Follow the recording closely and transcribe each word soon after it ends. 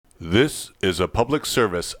This is a public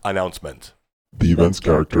service announcement. The events,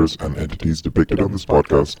 characters, and entities depicted on this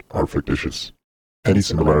podcast are fictitious. Any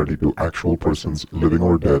similarity to actual persons, living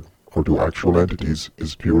or dead, or to actual entities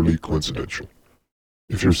is purely coincidental.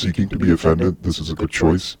 If you're seeking to be offended, this is a good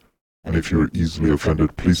choice. And if you're easily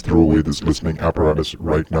offended, please throw away this listening apparatus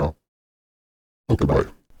right now. Okay, bye.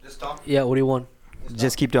 Just talk. Yeah, what do you want?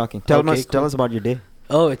 Just keep talking. Tell Okay, us about your day.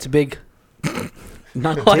 Oh, it's big.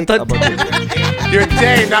 Not Oh, I dick, thought- about your day. Your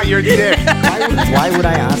day, not your dick. Why would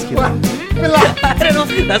I ask you that? I don't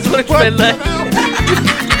know. That's what it felt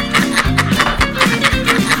like.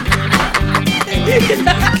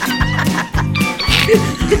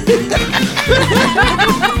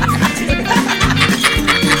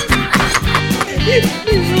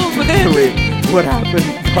 Wait, what happened?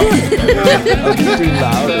 Are we too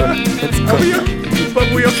loud? Let's go.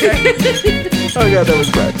 But we okay? Oh yeah, that was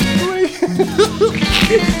bad.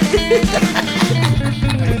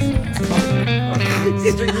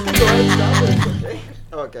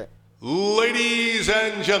 Okay. Ladies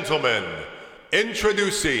and gentlemen,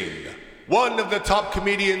 introducing one of the top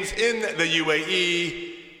comedians in the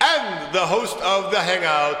UAE and the host of The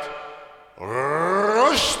Hangout,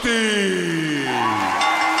 Rushdie.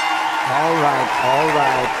 All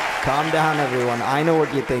right. Calm down, everyone. I know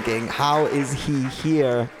what you're thinking. How is he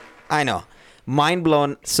here? I know. Mind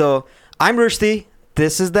blown. So, I'm Rushdie.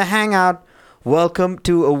 This is The Hangout. Welcome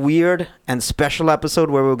to a weird and special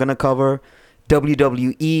episode where we're going to cover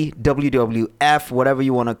WWE, WWF, whatever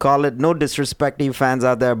you want to call it. No disrespect to you fans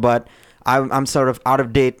out there, but I'm sort of out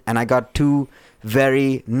of date, and I got two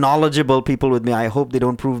very knowledgeable people with me. I hope they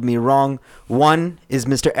don't prove me wrong. One is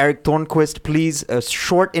Mr. Erik Thornquist. Please, a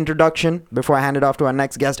short introduction before I hand it off to our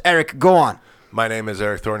next guest. Erik, go on. My name is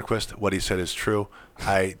Erik Thornquist. What he said is true.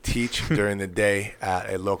 I teach during the day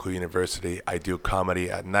at a local university. I do comedy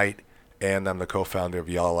at night, and I'm the co-founder of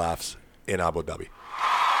Yellow Laughs in Abu Dhabi.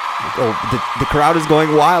 Oh, the crowd is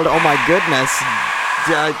going wild. Oh, my goodness.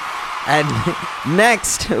 And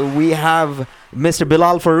next, we have Mr.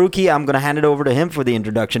 Bilal Farooqi. I'm going to hand it over to him for the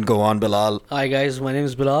introduction. Go on, Bilal. Hi, guys. My name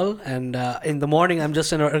is Bilal. And in the morning, I'm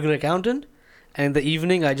just an regular accountant. And in the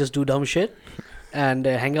evening, I just do dumb shit and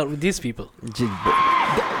hang out with these people.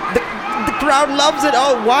 The crowd loves it.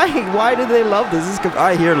 Oh, why? Why do they love this?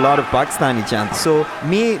 I hear a lot of Pakistani chants. So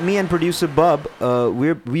me and producer Bub,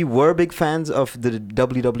 we were big fans of the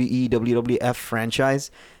WWE, WWF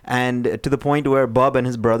franchise, and to the point where Bub and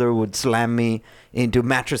his brother would slam me into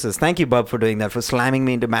mattresses. Thank you, Bub, for doing that, for slamming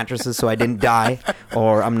me into mattresses so I didn't die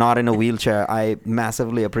or I'm not in a wheelchair. I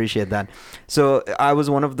massively appreciate that. So I was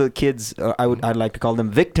one of the kids, I'd like to call them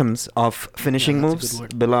victims of finishing that's a moves. good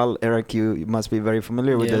word. Bilal, Erik, you must be very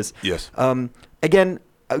familiar with Yeah. this. Yes. Again,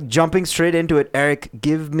 jumping straight into it, Erik,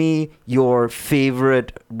 give me your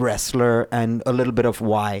favorite wrestler and a little bit of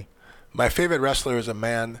why. My favorite wrestler is a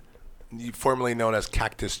man formerly known as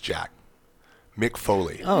Cactus Jack, Mick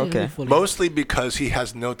Foley. Oh, okay. Mostly because he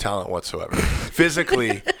has no talent whatsoever.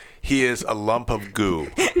 Physically, he is a lump of goo.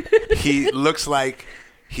 He looks like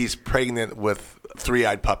he's pregnant with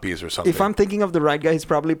three-eyed puppies or something. If I'm thinking of the right guy, he's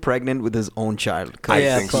probably pregnant with his own child. 'Cause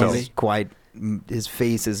I think so. he's his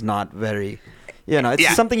face is not very, it's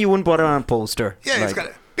Yeah. something you wouldn't put on a poster. Yeah, he's Like, got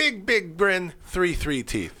a big grin, three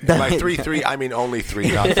teeth. And by 3, I mean only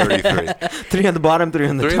 3, not 33. 3 on the bottom, 3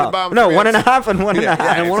 on the Three on the top. bottom, No, three 1.5 and one and a half.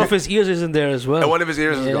 Yeah, And one of his ears is in there as well. And one of his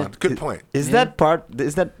ears is Yeah. gone. Good point. Did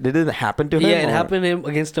it happen to him? Yeah, it or- happened to him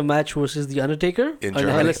against a match versus The Undertaker In the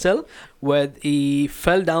Germany. LSL, where he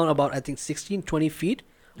fell down about, I think, 16, 20 feet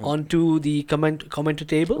onto the commentator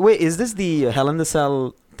table. Wait, is this the Hell in the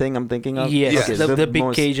Cell thing I'm thinking of? Yes, Yes. the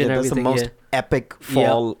big cage and that's everything. the most Yeah. epic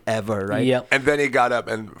fall ever, right? Yeah. And then he got up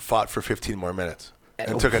and fought for 15 more minutes.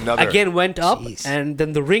 And took another. Again went up, Jeez. and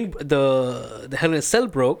then the ring, the Hell in a Cell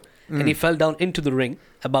broke, and he fell down into the ring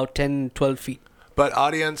about 10, 12 feet. But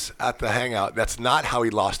audience at the Hangout, that's not how he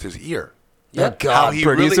lost his ear. Yeah. Oh, How God, he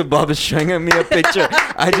producer really- Bob is showing me a picture.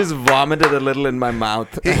 I just vomited a little in my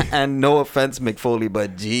mouth. And no offense, Mick Foley,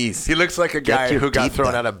 but jeez. He looks like a Get guy your who got teeth thrown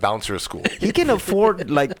done. out of bouncer school. He can afford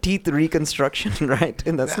like teeth reconstruction, right?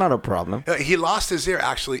 And that's not a problem. He lost his ear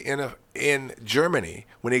actually in Germany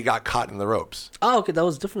when he got caught in the ropes. Oh, okay, that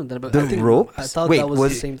was different then. But The I think, ropes? I thought Wait, that was the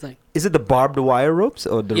same thing. Is it the barbed wire ropes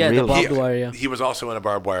or the Yeah, the real? barbed wire, yeah. He was also in a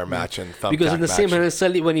barbed wire match and thumbtack Because in the same match. Hell in a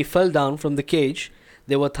Cell, when he fell down from the cage,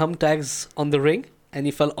 there were thumbtacks on the ring, and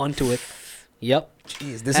he fell onto it. Yep.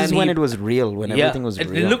 Jeez, this And is when he- it was real, when everything was it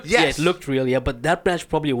real. looked, Yes. it looked real, yeah. But that match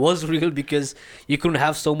probably was real because you couldn't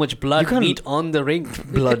have so much blood couldn't- meat on the ring.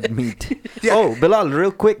 Blood meat. Yeah. Oh, Bilal,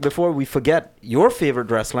 real quick before we forget, your favorite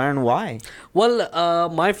wrestler and why? Well,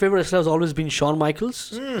 my favorite wrestler has always been Shawn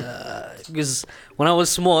Michaels. Because when I was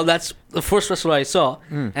small, that's the first wrestler I saw.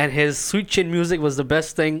 And his sweet chin music was the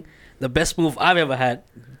best thing, the best move I've ever had.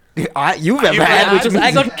 You've ever Yeah, had, I, which was, means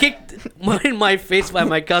I got kicked in my face by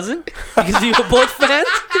my cousin because we were both fans.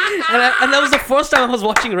 And that was the first time I was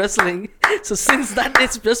watching wrestling. So since that,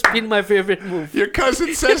 it's just been my favorite move. Your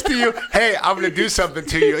cousin says to you, "Hey, I'm going to do something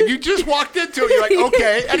to you," and you just walked into it. You're like,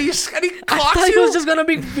 "Okay," and he I clocks thought he you. was just going to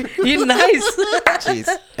be nice. Jeez,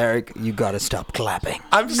 Eric, you gotta stop clapping.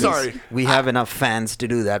 I'm sorry. We have enough fans to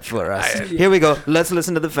do that for us. Here we go. Let's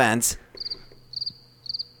listen to the fans.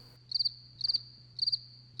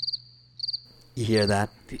 You hear that?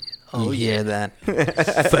 Oh, you hear that?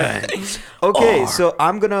 Fans. Okay, so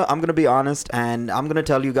I'm gonna be honest, and I'm gonna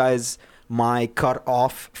tell you guys my cut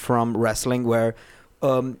off from wrestling. Where,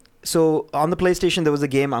 so on the PlayStation there was a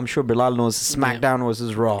game. I'm sure Bilal knows, SmackDown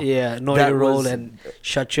versus Raw. Yeah, know That your role was- and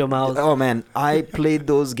shut your mouth. Oh man, I played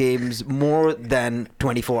those games more than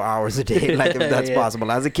 24 hours a day, like if that's Yeah.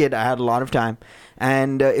 possible. As a kid, I had a lot of time,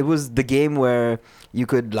 and it was the game where you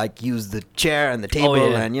could like use the chair and the table,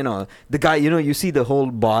 yeah. and the guy, you see the whole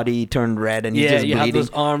body turned red, and he's Yeah, just you bleeding. have those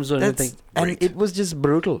arms or That's- anything. and Great. it was just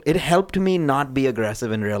brutal. It helped me not be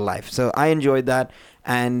aggressive in real life, so I enjoyed that.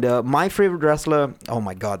 And my favorite wrestler, oh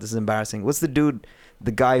my god, this is embarrassing. What's the dude,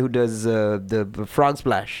 the guy who does the frog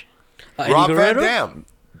splash? Eddie Rob Van Guerrero? Dam.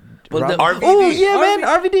 Well, Rob- the- RVD. Oh yeah, man,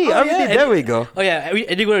 RVD, Oh, RVD. yeah, There Eddie- we go. Oh yeah,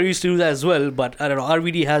 Eddie Guerrero used to do that as well, but I don't know.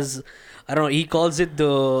 RVD has, I don't know. He calls it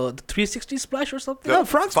the 360 splash or something. No,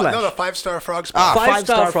 frog splash. No, the 5-star frog splash.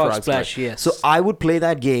 Five-star frog splash, yes. So I would play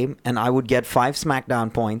that game, and I would get 5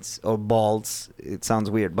 SmackDown points or balls. It sounds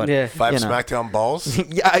weird, but Yeah. 5 you know. SmackDown balls.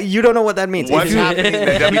 Yeah, you don't know what that means. If What's you- happening in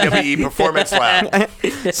the WWE Performance Lab?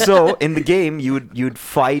 So in the game, you'd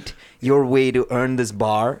fight your way to earn this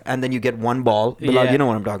bar, and then you get 1 ball. Bilal, Yeah. you know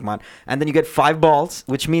what I'm talking about. And then you get 5 balls,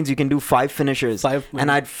 which means you can do 5 finishers. And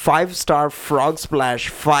I'd 5-star frog splash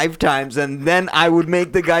 5 times, and then I would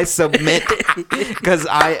make the guy submit because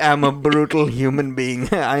I am a brutal human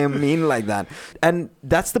being. I am mean like that. And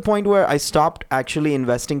that's the point where I stopped actually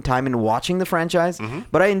investing time in watching the franchise,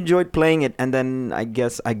 but I enjoyed playing it, and then I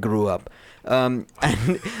guess I grew up. And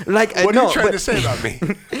like What no, are you trying but- to say about me?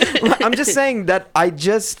 I'm just saying that I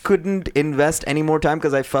just couldn't invest any more time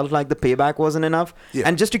because I felt like the payback wasn't enough. Yeah.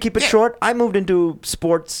 And just to keep it short, I moved into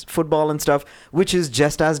sports, football, and stuff, which is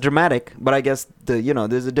just as dramatic. But I guess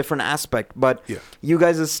there's a different aspect. But Yeah. you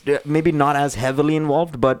guys are maybe not as heavily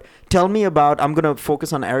involved. But tell me about. I'm gonna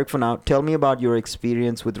focus on Eric for now. Tell me about your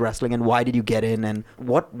experience with wrestling and why did you get in and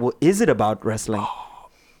what is it about wrestling?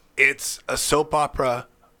 It's a soap opera,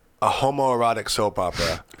 a homoerotic soap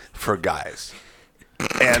opera for guys.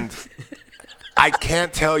 And I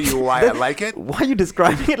can't tell you why I like it. Why are you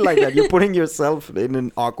describing it like that? You're putting yourself in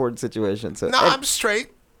an awkward situation. So No, I'm straight.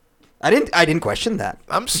 I didn't question that.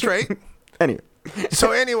 I'm straight. Anyway.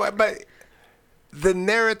 So anyway, but the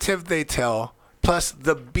narrative they tell, plus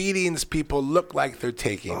the beatings people look like they're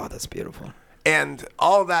taking, Oh, that's beautiful. and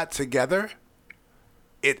all that together,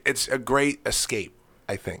 it's a great escape,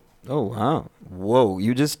 I think. Oh wow! Whoa!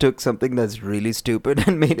 You just took something that's really stupid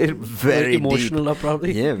and made it very emotional, deep.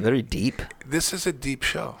 probably. Yeah, very deep. This is a deep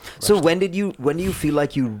show. So when do you feel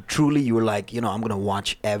like you were like, I'm gonna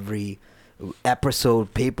watch every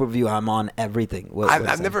episode, pay-per-view, I'm on everything?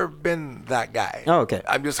 I've never been that guy. Oh, okay.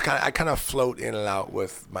 I'm just I kind of float in and out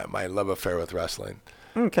with my love affair with wrestling.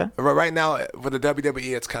 Okay. Right now, for the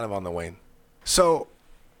WWE, it's kind of on the wane. So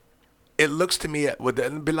it looks to me,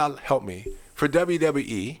 Bilal, help me, for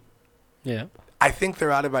WWE, Yeah. I think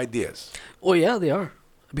they're out of ideas. Oh yeah, they are.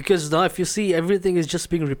 Because now, if you see, everything is just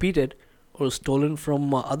being repeated or stolen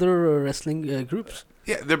from other wrestling groups.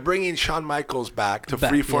 Yeah, they're bringing Shawn Michaels back to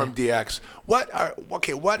Back, Freeform yeah. DX. What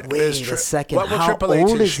Wait is a second. What will How Triple H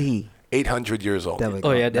old is he? 800 years old. There we go.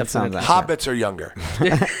 Oh, yeah, That sounds definitely. accurate. Hobbits are younger.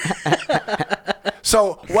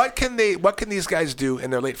 So what can these guys do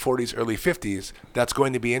in their late 40s, early 50s that's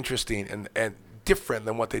going to be interesting and different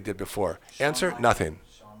than what they did before? Answer, nothing.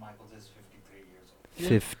 Shawn Michaels is 53 years old.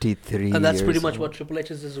 53. And that's pretty years much old. what Triple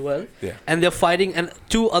H is as well. Yeah. And they're fighting and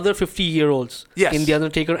 2 other 50-year-olds Yes. in The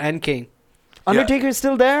Undertaker and Kane. Undertaker's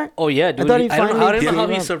still there? Oh yeah, dude. thought he I don't finally know how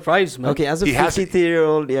gave he up. survives, man. Okay, as a He has-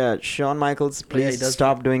 53-year-old, Shawn Michaels, he please does.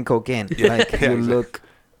 stop doing cocaine. Like Yeah, you exactly. look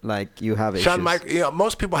like you have issues. Shawn Michaels,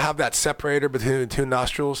 most people have that separator between the 2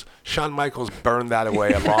 nostrils. Shawn Michaels burned that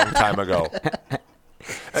away a long time ago.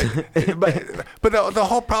 But the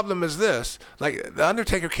whole problem is this: like the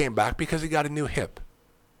Undertaker came back because he got a new hip.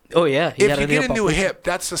 Oh yeah. If you get a new hip,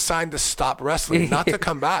 that's a sign to stop wrestling, not to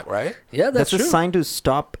come back, right? Yeah, That's true. a sign to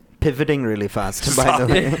stop pivoting really fast, by the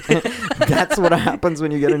way. That's what happens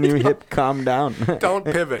when you get a new hip. Calm down. Don't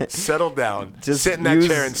pivot. Settle down. Just sit in that use-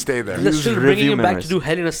 chair and stay there. They're Use still review bringing him back mirrors. to do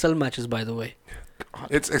Hell in a Cell matches, by the way.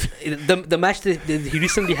 It's The match that he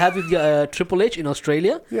recently had with Triple H in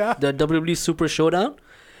Australia, Yeah. the WWE Super Showdown.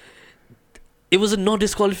 It was a no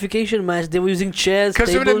disqualification match. They were using chairs, because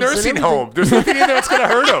they're in a tables, and nursing everything. home. There's nothing in there that's going to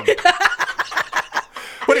hurt them.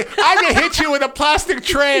 I'm going to hit you with a plastic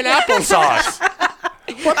tray and applesauce.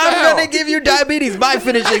 What the I'm hell? gonna give you diabetes. My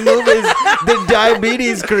finishing move is the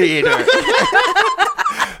diabetes creator.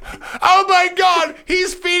 Oh my God!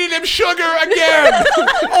 He's feeding him sugar again.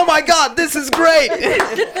 Oh my God, this is great.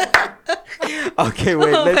 Okay,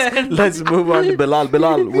 wait. Let's move on to Bilal.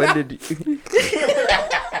 Bilal, when did you...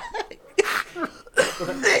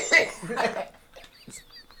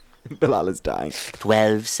 Bilal is dying.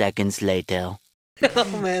 12 seconds later.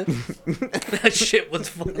 Oh man, that shit was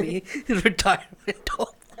funny. His retirement home.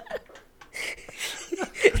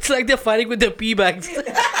 It's like they're fighting with their pee bags.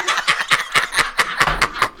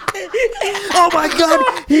 Oh my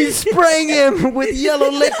God, he's spraying him with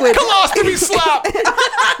yellow liquid. Colostomy slap.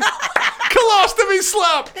 Colostomy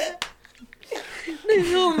slap.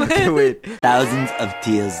 Oh man. Okay, wait. Thousands of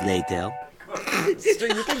tears later.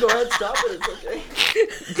 You can go ahead, stop it.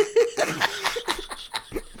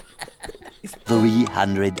 It's okay.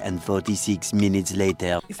 346 minutes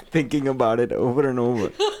later. Thinking about it over and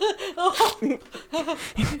over.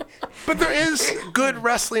 But there is good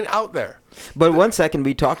wrestling out there. But 1 second,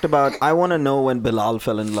 we talked about. I want to know when Bilal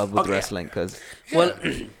fell in love with Okay. wrestling, because Well,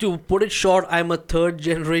 to put it short, I'm a third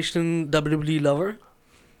generation WWE lover.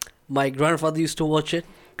 My grandfather used to watch it,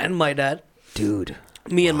 and my dad. dude.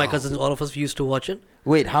 Me and my cousins, all of us used to watch it.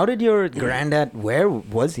 Wait, how did your granddad? Where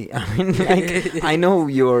was he? I mean, like, I know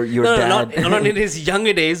your No, dad. not in his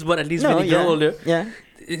younger days, but at least when he got older. Yeah.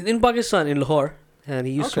 In Pakistan, in Lahore, and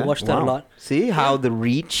he used to Okay, watch that a wow. lot. See how the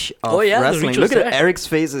reach of Oh, yeah, the wrestling. reach Look was at there. Eric's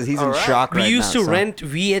faces. He's in Alright. shock We right used now. to so- rent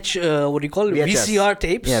what do you call it? VHS. VCR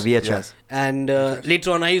tapes. Yeah, VHS. And later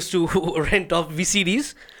on, I used to rent off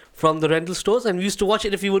VCDs from the rental stores, and we used to watch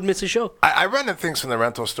it if we would miss a show. I rented things from the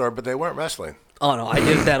rental store, but they weren't wrestling. Oh no, I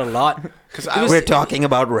did that a lot. Because We're talking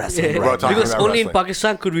about wrestling. Yeah, right talking now. because about only in wrestling.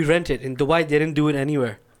 Pakistan could we rent it. In Dubai, they didn't do it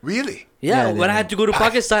anywhere. Really? Yeah, Yeah, when they I had to go to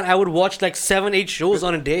Pakistan, I would watch like 7-8 shows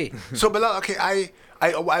on a day. So, Bilal, okay,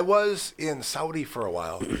 I was in Saudi for a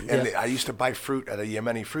while, and I used to buy fruit at a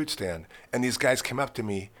Yemeni fruit stand, and these guys came up to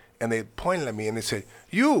me, and they pointed at me, and they said,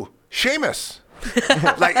 "You, Seamus."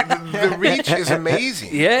 Like, the reach is amazing.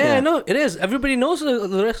 Yeah, I know it is. Everybody knows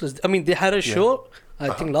the wrestlers. I mean, they had a show, I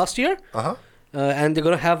think last year, Uh-huh. and they're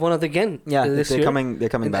gonna have one of again. Yeah, this they're year. coming. They're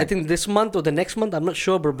coming And I back. think this month or the next month, I'm not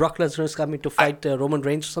sure, but Brock Lesnar is coming to fight Roman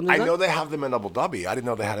Reigns or something. I like know that. they have them in Abu Dhabi. I didn't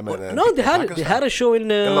know they had them in No, they in had it. They Pakistan. had a show in.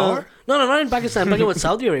 Lahore? No, not in Pakistan. I'm talking about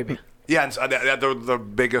Saudi Arabia. Yeah, and the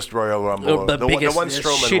biggest Royal Rumble. The biggest, one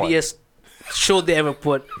Strowman shittiest show they ever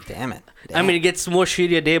put. Damn it. I mean, it gets more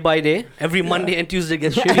shittier day by day. Every Monday and Tuesday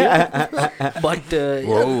gets shittier. But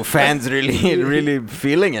Whoa, fans really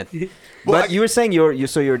feeling it. Well, But you were saying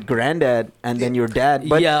your granddad and then your dad.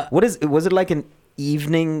 But Yeah. was it like an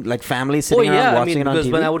evening, like family sitting around I watching mean, it on because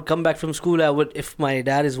TV? when I would come back from school, if my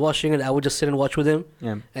dad is watching it, I would just sit and watch with him.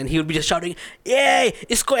 Yeah. And he would be just shouting, "Yay,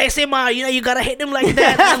 isko aise maar, you gotta hit him like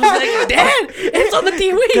that." And I was like, "Dad, it's on the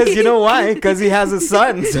TV." Because you know why? Because he has a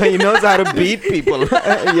son, so he knows how to beat people.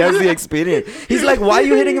 He has the experience. He's like, why are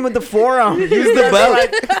you hitting him with the forearm? Use the belt.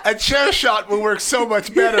 Like, a chair shot will work so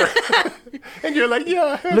much better. And you're like,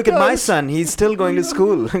 yeah. it Look at my does. son. He's still going to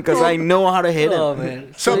school because I know how to hit him. Oh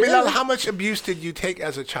man. So, yeah. Bilal, how much abuse did you take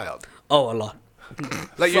as a child? Oh, a lot.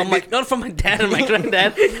 Like, Not from my dad and my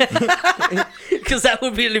granddad, because that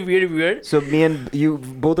would be really weird. So me and you,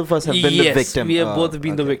 both of us have been the Yes, victim. we have both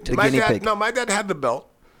been the victim. The my guinea dad, pig. no, my dad had the belt.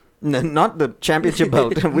 Not the championship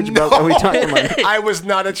belt. Which belt are we talking about? I was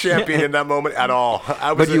not a champion in that moment at all.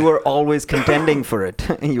 I was But you were always contending for it.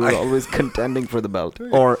 You were always contending for the belt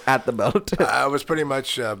or at the belt. I was pretty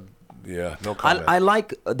much, no comment. I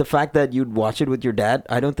like the fact that you'd watch it with your dad.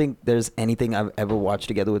 I don't think there's anything I've ever watched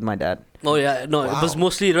together with my dad. Oh yeah, no, it was Wow.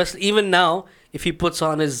 mostly wrestling. Even now, if he puts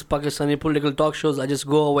on his Pakistani political talk shows, I just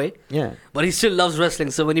go away. Yeah. But he still loves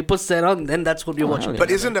wrestling, so when he puts that on, then that's what we're watching. hell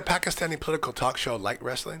But isn't a Pakistani political talk show like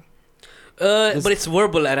wrestling? But it's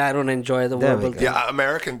verbal, and I don't enjoy the There we verbal go. thing. Yeah,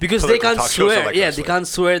 American Because they political can't talk shows are swear. like Yeah, they wrestling. can't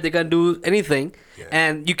swear. They can't do anything. Yeah.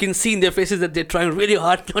 And you can see in their faces that they're trying really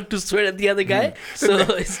hard not to swear at the other guy. So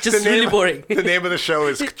it's just The name- really boring. The name of the show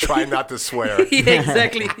is "Try Not to Swear." Yeah,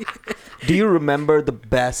 exactly. Do you remember the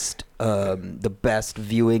best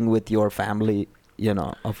viewing with your family,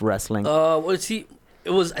 of wrestling? Well, see,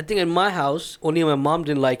 it was, I think, in my house, only my mom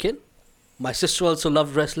didn't like it. My sister also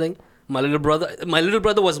loved wrestling. My little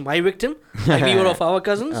brother was my victim. Like we were of our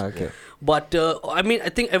cousins. Okay. But, I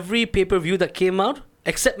think every pay-per-view that came out,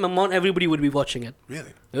 except my mom, everybody would be watching it.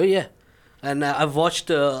 Really? Oh, yeah. And I've watched,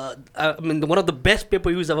 one of the best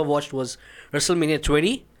pay-per-views I've ever watched was WrestleMania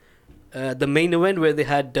 20. The main event where they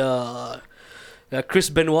had Chris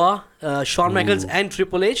Benoit, Shawn Michaels, and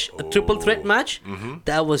Triple H, a triple threat match.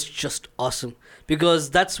 That was just awesome because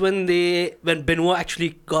that's when Benoit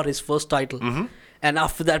actually got his first title, and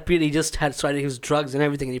after that period he just had started his drugs and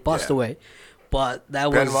everything, and he passed away. But that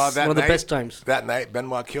was Benoit, that one of the night- best times. That night,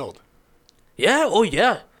 Benoit killed. Yeah, oh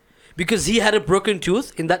yeah, because he had a broken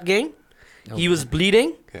tooth in that game. He was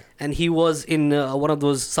bleeding, Yeah. and he was in one of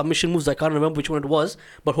those submission moves. I can't remember which one it was,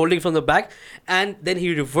 but holding from the back. And then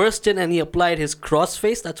he reversed it and he applied his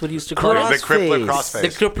crossface. That's what he used to call The it. crippler Crossface. The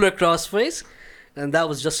crossface. crippler crossface. And that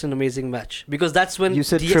was just an amazing match. Because that's when You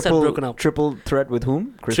said DS had broken up. triple threat with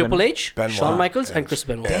whom? Chris Triple Benoit? H, Benoit, Shawn Michaels, and and- Chris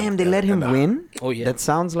Benoit. Damn, they let him and, win? Oh, yeah. That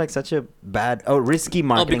sounds like such a risky Oh,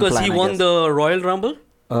 marketing because plan, he I won guess. the Royal Rumble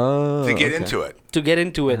Oh, To get okay. into it. to get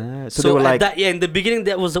into it. so they were at like- that, in the beginning,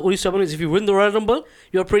 that was the only problem is if you win the Royal Rumble,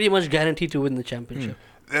 you're pretty much guaranteed to win the championship.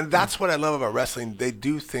 And that's what I love about wrestling. They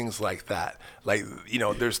do things like that. Like,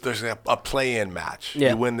 there's a play-in match.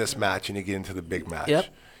 Yeah. You win this match and you get into the big match. Yep.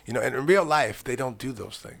 And in real life, they don't do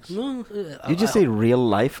those things. No, You just say real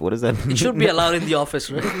life? What does that mean? it should be allowed in the office,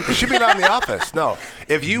 right? It should be not in the office. No.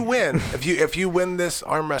 If you win this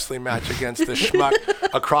arm wrestling match against the schmuck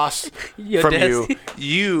across Your from desk.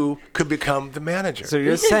 you could become the manager. So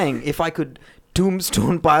you're saying if I could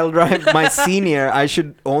tombstone pile drive my senior, I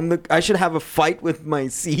should have a fight with my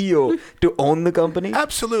CEO to own the company?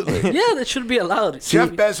 Absolutely. Yeah, that should be allowed.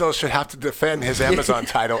 Jeff Bezos should have to defend his Amazon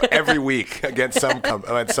title every week against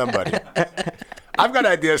somebody. I've got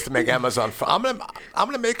ideas to make Amazon. I'm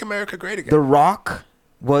gonna make America great again. The Rock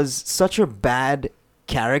was such a bad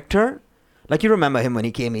character. Like, you remember him when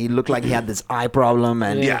he came, he looked like he had this eye problem,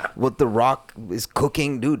 and Yeah. what The Rock is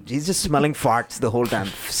cooking, dude, he's just smelling farts the whole time,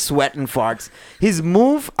 sweat and farts. His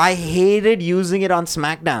move, I hated using it on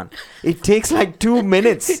SmackDown. It takes like 2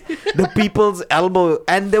 minutes, the people's elbow,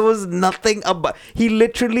 and there was nothing about. He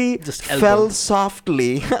literally Just fell elbow.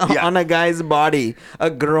 softly Yeah. on a guy's body, a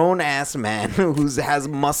grown-ass man who has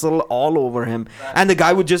muscle all over him, and the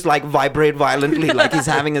guy would just like vibrate violently like he's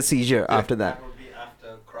having a seizure after that. That would be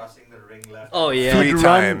after crossing the ring left. Oh, yeah. Three Run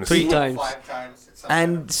times. 3 times. 5 times. It's something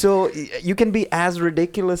And so you can be as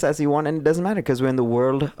ridiculous as you want, and it doesn't matter because we're in the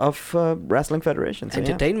world of wrestling federations. So, yeah.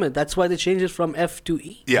 Entertainment. That's why they changed it from F to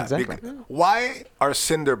E. Yeah. Exactly. Why are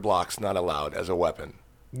cinder blocks not allowed as a weapon?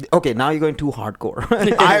 Okay, now you're going too hardcore.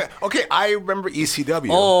 I remember ECW.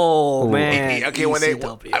 Oh, man. Okay, when they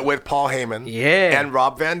ECW. with Paul Heyman, Yeah. and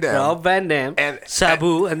Rob Van Dam, Rob Van Dam, and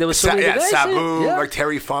Sabu, and there was so many guys. Sabu, yeah. like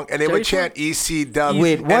Terry Funk, and they Terry would chant ECW.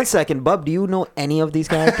 Wait, and- one second, Bub. Do you know any of these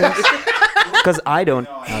characters? Because I don't.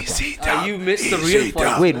 Okay. ECW. You missed the real ECW.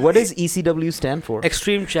 point. Wait, what does ECW stand for?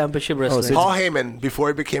 Extreme Championship Wrestling. so Paul Heyman, before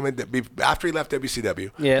he became after he left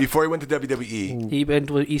WCW, Yeah. before he went to WWE, he went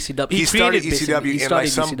to ECW. he started created ECW basically- he in like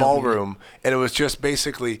started some ECW. ballroom, and it was just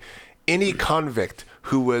basically any convict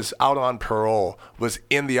who was out on parole was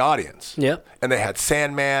in the audience. Yep. And they had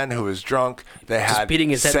Sandman, who was drunk. They had beating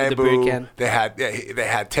his head with a Sabu. beer can. They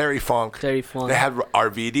had Terry Funk. Terry Funk. They had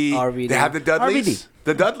RVD. RVD. They had the Dudleys. RVD.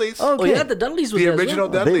 The Dudleys. Oh, Oh, yeah, the Dudleys were The there as original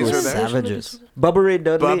well. They Dudleys were were there. savages. Bubba Ray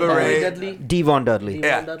Dudley. Bubba Ray. Dudley. Devon Dudley.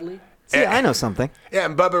 Yeah. Dudley. See, I know something. Yeah,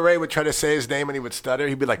 and Bubba Ray would try to say his name and he would stutter.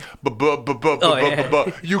 He'd be like, Oh,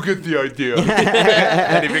 yeah. you get the idea.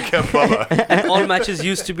 And he became Bubba. And all matches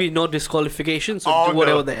used to be no disqualification, so Oh, do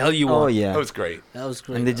whatever no. the hell you want. Oh, yeah. That was great. That was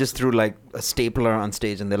great. And they just threw like a stapler on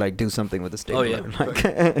stage and they're like, do something with the stapler. yeah.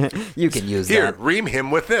 Like, you can use Here, that. ream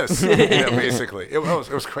him with this. Basically. It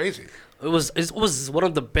was crazy. it was one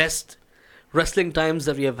of the best wrestling times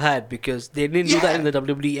that we have had because they didn't do that in the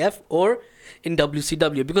WWF or in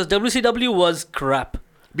WCW because WCW was crap.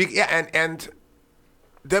 And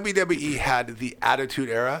WWE had the Attitude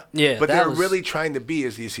Era. Yeah, But that they were was- really trying to be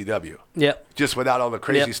as ECW. Yeah. Just without all the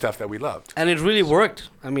crazy Yep. stuff that we loved. And it really worked.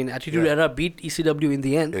 I mean, Attitude Yeah. Era beat ECW in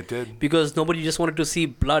the end. It did. Because nobody just wanted to see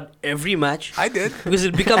blood every match. I did. Because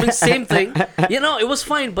it becoming same thing. It was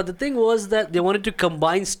fine. But the thing was that they wanted to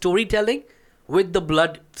combine storytelling with the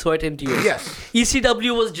blood, throw it into you. Yes.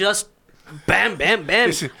 ECW was just bam, bam, bam.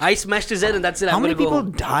 Listen. I smashed his head and that's it. How I'm many gonna go people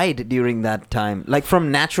home. died during that time? Like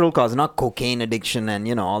from natural cause, not cocaine addiction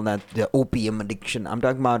and all that, the opium addiction. I'm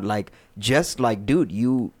talking about like just like, dude,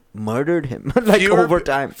 you murdered him like over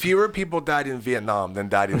time. Fewer people died in Vietnam than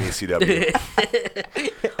died in ECW.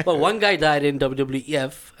 But one guy died in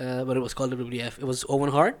WWF, but it was called WWF. It was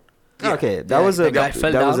Owen Hart. Okay, that Yeah, was the a guy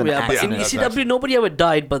fell that was down. an Yeah, but in accident. that's ECW, accident. nobody ever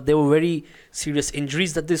died, but there were very serious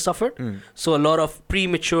injuries that they suffered. So a lot of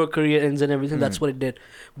premature career ends and everything. That's what it did.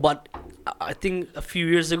 But I think a few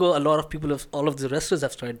years ago, a lot of people, all of the wrestlers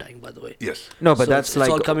have started dying. By the way, Yes. No, but So that's it's like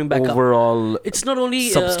all coming back up. overall. it's not only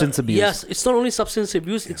Substance abuse. Yes, it's not only substance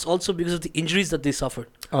abuse. It's also because of the injuries that they suffered.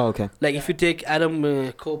 Oh, okay. Like if you take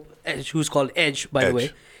Adam Cope, Edge, who's called Edge, by the Edge.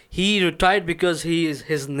 way, he retired because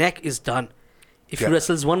his neck is done. If Yeah. he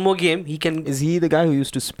wrestles one more game, he can. Is he the guy who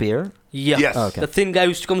used to spear? Yeah. Yes. Oh, okay. The thin guy who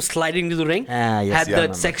used to come sliding into the ring. Ah, yes. Had yeah, I that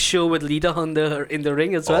remember. sex show with Lita in the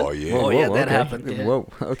ring as well. Oh, yeah. Oh Whoa, yeah, whoa, that okay. happened. Yeah. Whoa,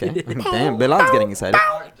 okay. Damn, Bilal's getting excited.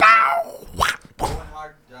 Owen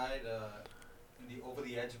Hart died in the Over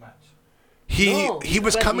the Edge match. No, He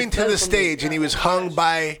was he coming to fell the from stage and he was hung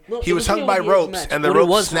by No, he it was was hung the by Over the Edge ropes match. and the What it rope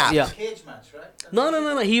was, snapped. yeah. Cage match, right?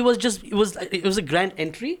 No. He was just it was a grand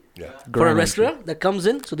entry Yeah. for a Grand wrestler that comes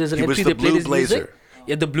in. So there's an He was entry. the They play blue his music. blazer.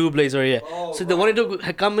 Yeah, the blue blazer. Yeah. Oh, So they wanted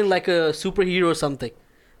to come in like a superhero or something,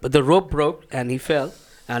 but the rope broke and he fell.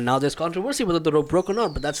 And now there's controversy whether the rope broke or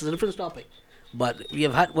not. But that's a different topic. But we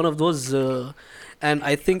have had one of those, and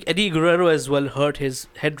I think Eddie Guerrero as well hurt his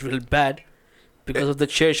head real bad because of the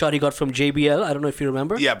chair shot he got from JBL. I don't know if you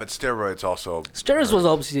remember. Yeah, but steroids also. Steroids was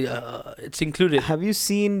obviously it's included. Have you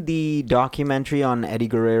seen the documentary on Eddie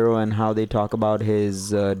Guerrero and how they talk about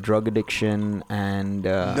his drug addiction and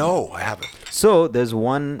No, I haven't. So there's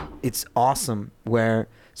one. It's awesome. Where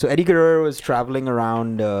so Eddie Guerrero is traveling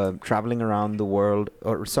around the world,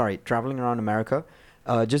 or sorry, traveling around America,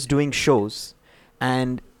 just doing shows,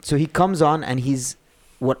 and so he comes on and he's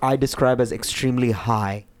what I describe as extremely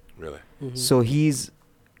high. Really. So he's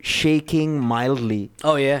shaking mildly,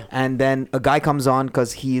 Oh yeah. and then a guy comes on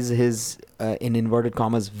because he's his in inverted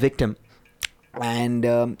commas victim, and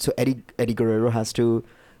so Eddie Guerrero has to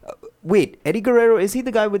wait. Eddie Guerrero, is he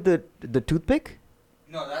the guy with the toothpick?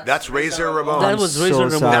 No, That's Razor Ramon. That I'm was so Razor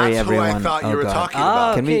Ramon. sorry, That's who I everyone. thought you Oh, were God. talking Ah,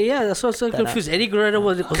 about. Can okay, we- yeah, that's what's so confused. Eddie Guerrero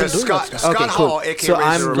wasn't Because doing Scott that stuff. Okay, Hall, cool. aka So Razor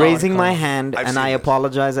I'm Ramon. raising my hand I've and seen I this.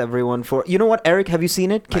 apologize everyone for. You know what, Eric? Have you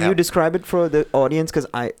seen it? Can you haven't. describe it for the audience? Because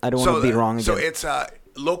I don't want to be wrong So again. it's a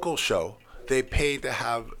local show. They paid to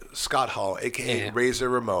have Scott Hall, aka Yeah. Razor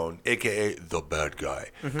Ramon, aka the bad guy,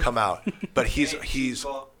 come out. But he's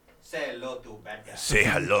Go say hello to bad guy. say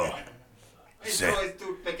hello. He Say- throw his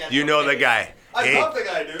toothpick at You your know the face. guy. I love the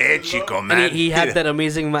guy, dude. Hey, I Chico, love- man. And he had that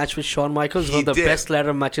amazing match with Shawn Michaels, one He of the did. best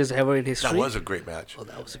ladder matches ever in history. That was a great match. Oh,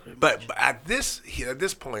 that was a great But at this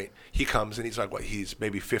point, he comes and he's like, what? He's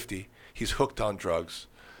maybe 50. He's hooked on drugs.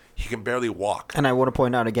 He can barely walk. And I want to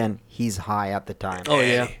point out again, he's high at the time. Oh,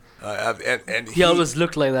 yeah. And He always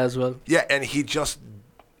looked like that as well. Yeah, and he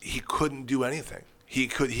couldn't do anything. He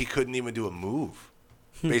couldn't even do a move.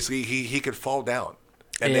 Basically, he could fall down,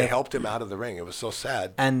 and they Yeah. helped him out of the ring. It was so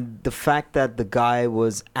sad. And the fact that the guy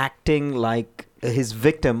was acting like his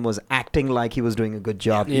victim was acting like he was doing a good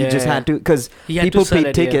job. He just Yeah. had to, because He had to people sell paid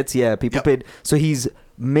it, yeah. tickets. Yeah, people Yep. paid. So he's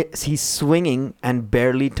swinging and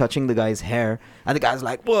barely touching the guy's hair, and the guy's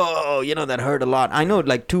like, "Whoa, that hurt a lot." I know,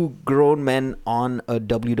 like two grown men on a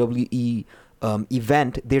WWE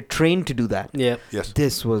event, they're trained to do that. Yeah. Yes.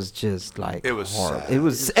 This was just like It was horrible. sad. It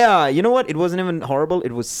was. You know what? It wasn't even horrible.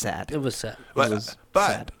 It was sad. It was sad. But, was but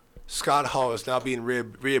sad. Scott Hall is now being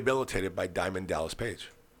rehabilitated by Diamond Dallas Page.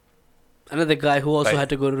 Another guy who also Right. had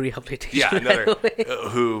to go to rehabilitation. Yeah, another right away.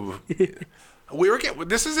 who.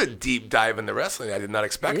 This is a deep dive into wrestling. I did not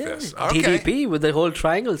expect Yeah, this. Okay. DDP with the whole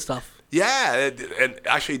triangle stuff. Yeah, and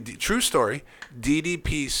actually, true story.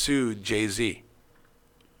 DDP sued Jay-Z.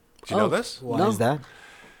 Did you know this? Why No. is that?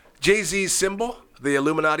 Jay-Z's symbol, the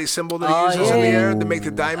Illuminati symbol that he Oh, uses in the yeah. air to make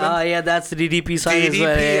the diamond. Ah, yeah, that's the DDP sign DDP, as well.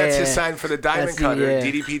 Yeah, that's yeah, his yeah. sign for the diamond That's the- cutter. yeah.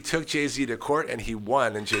 DDP took Jay-Z to court and he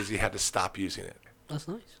won, and Jay-Z had to stop using it. That's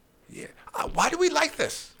nice. Yeah. Why do we like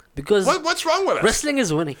this? Because What's wrong with us? wrestling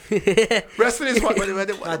is winning. Wrestling is what?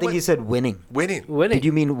 I think you said winning. winning. Winning. Did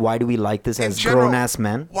you mean why do we like this In as general, grown ass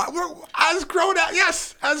men? Why, as grown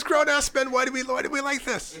ass men, why do we like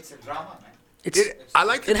this? It's a drama, man. I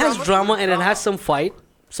like the It has drama and it has some fight.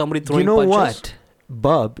 Somebody throwing You know punches. what,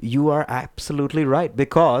 Bub? You are absolutely right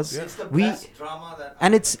because It's the we best drama that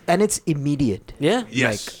and it's immediate. Yeah.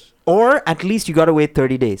 Yes. Or at least you got to wait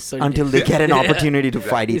 30 days 30 until days. they get an Yeah. opportunity to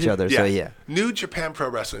fight each other. So, yeah. New Japan Pro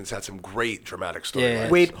Wrestling's had some great dramatic storylines. Yeah.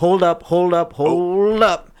 Wait, hold up.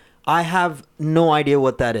 I have no idea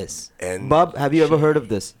what that is. And- Bob, have you ever heard of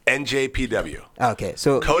this? NJPW. Okay,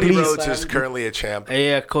 so Cody please, Rhodes is currently a champ.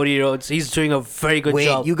 Yeah, Cody Rhodes. He's doing a very good wait,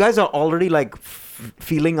 job. you guys are already like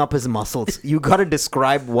feeling up his muscles. You got to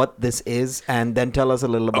describe what this is and then tell us a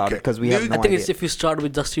little about Okay. it because we New- have no I think idea. it's if you start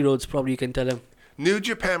with Dusty Rhodes, probably you can tell him. New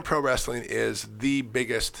Japan Pro Wrestling is the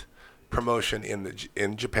biggest promotion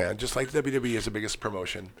in Japan, just like WWE is the biggest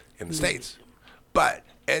promotion in the States. But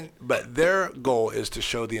their goal is to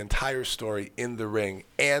show the entire story in the ring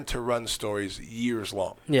and to run stories years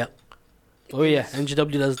long. Yeah. Oh yeah,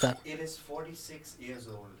 NGW does that. It is 46 years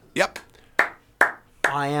old. Yep.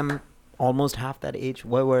 I am almost half that age.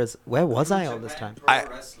 Where was I all this time? Pro I-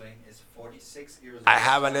 Wrestling is 46 years old. I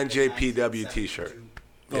have an Started in NJPW 1972. t-shirt.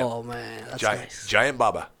 Oh man, that's Giant, nice. Giant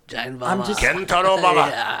Baba. Giant I'm Baba. just- Kentaro Baba.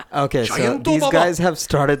 Yeah. Okay, so Giant these Baba. guys have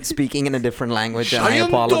started speaking in a different language, and I Giant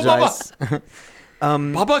apologize.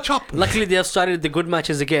 Baba Chop. Luckily, they have started the good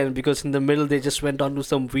matches again because in the middle they just went on to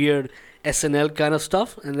some weird SNL kind of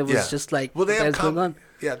stuff, and it was just like, well, they what have the hell's going on?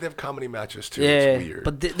 yeah, they have comedy matches too. Yeah, It's weird.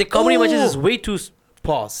 but the comedy matches is Oh. way too.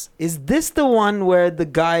 Pause. Is this the one where the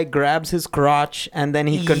guy grabs his crotch and then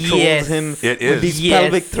he controls Yes. him It with is. these Yes.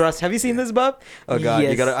 pelvic thrusts? Have you seen this, Bob? Oh God,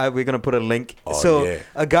 Yes. we're gonna put a link. Oh, so yeah.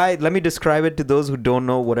 a guy, let me describe it to those who don't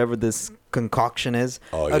know whatever this concoction is.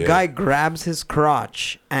 Oh, a yeah. guy grabs his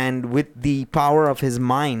crotch and with the power of his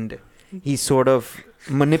mind, he sort of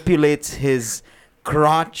manipulates his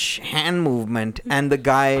crotch hand movement, and the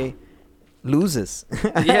guy loses.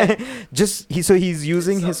 Yeah. So he's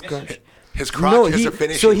using his crotch. His crotch is he, a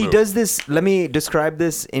finishing so he move. does this. Let me describe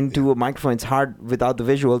this into a microphone. It's hard without the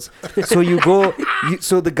visuals. So you go.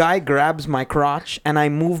 So the guy grabs my crotch, and I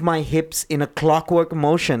move my hips in a clockwork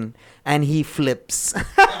motion, and he flips.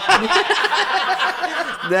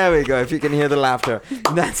 There we go. If you can hear the laughter,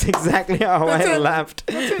 that's exactly how I laughed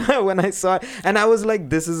when I saw it. And I was like,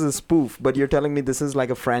 "This is a spoof," but you're telling me this is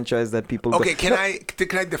like a franchise that people. Okay, go,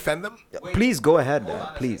 can I defend them? Please go ahead. Hold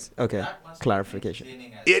on a Please. second. Okay. That must be Clarification.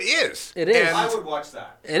 entertaining as- It is. It is. I And, would watch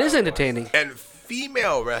that. It is entertaining. and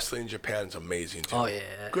female wrestling in Japan is amazing too. Oh, yeah.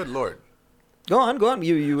 Good lord. Go on.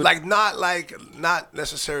 You. Not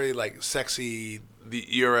necessarily like sexy.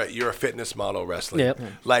 You're a fitness model wrestling. Yep.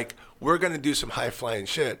 Like we're gonna do some high flying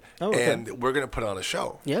shit, Oh, okay. and we're gonna put on a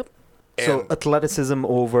show. Yep. So And, athleticism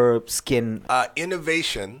over skin.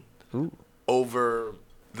 innovation over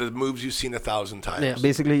the moves you've seen 1,000 times. Yeah.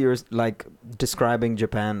 Basically, you're like describing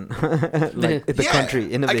Japan, like the Yeah,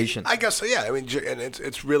 country, innovation. I guess so. Yeah. I mean, and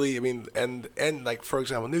it's really. I mean, and like for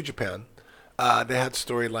example, New Japan, they had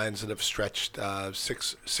storylines that have stretched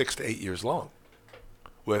 6 to 8 years long.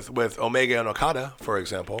 With Omega and Okada, for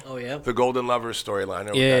example. Oh, yeah. The Golden Lovers storyline,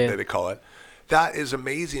 or Yeah. that they call it. That is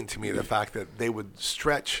amazing to me. The fact that they would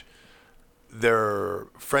stretch their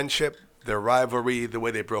friendship, their rivalry, the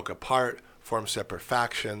way they broke apart, form separate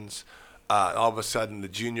factions. All of a sudden, the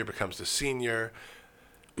junior becomes the senior.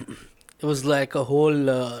 It was like a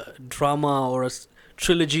whole drama or a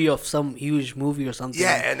trilogy of some huge movie or something.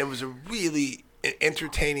 Yeah, and it was a really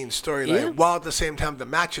entertaining storyline. Yeah. While at the same time, the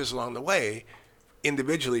matches along the way,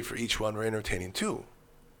 individually for each one, were entertaining too.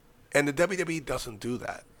 And the WWE doesn't do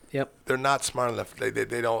that. Yep. They're not smart enough. They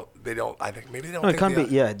don't. I think maybe they don't. No, it think can't they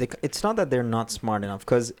be. Yeah, it's not that they're not smart enough.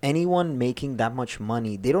 Because anyone making that much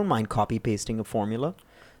money, they don't mind copy pasting a formula.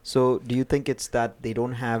 So, do you think it's that they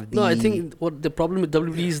don't have the? No, I think what the problem with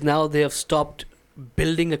WWE is now they have stopped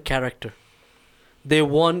building a character. They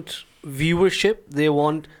want viewership. They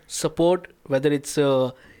want support, whether it's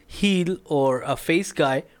a heel or a face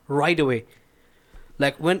guy, right away.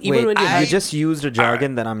 Like when Wait, when you just used a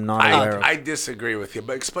jargon that I'm not aware of. I disagree with you,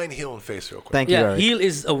 but explain heel and face real quick. Thank you, yeah, Erik. heel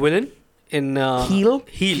is a villain in Heel?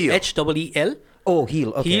 Heel. HEEL. Oh, heel.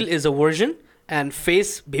 Okay. Heel is a version, and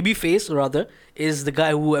baby face rather, is the guy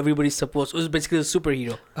who everybody supports. Who's basically a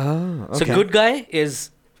superhero. Oh, okay. So good guy is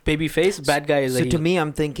baby face, bad guy is a So heel. to me,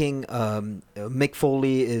 I'm thinking Mick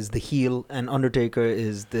Foley is the heel and Undertaker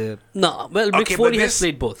is the. No, well, Mick Okay, but Foley has this-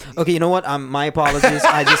 played both. Okay, you know what? My apologies.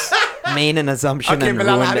 I just made an assumption Okay, and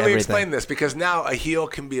Bilal, ruined how do we everything. explain this? Because now a heel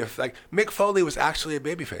can be like Mick Foley was actually a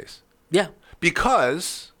babyface Yeah.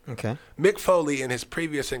 because Okay. Mick Foley in his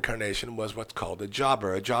previous incarnation was what's called a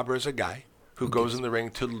jobber. A jobber is a guy who goes in the ring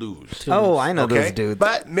to lose. Oh, I know those dudes.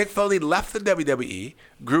 But Mick Foley left the WWE,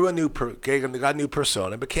 grew got a new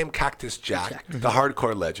persona, became Cactus Jack, the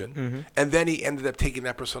hardcore legend, and then he ended up taking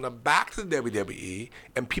that persona back to the WWE,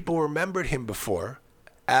 and people remembered him before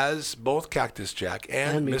as both Cactus Jack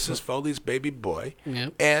and And Mick Mrs. Foley's baby boy,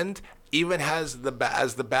 Yep. and even has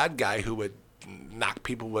as the bad guy who would knock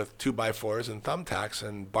people with 2x4s and thumbtacks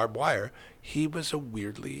and barbed wire, he was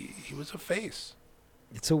a face.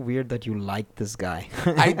 It's so weird that you like this guy.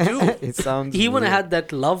 I do. It sounds He even weird. had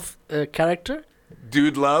that love character.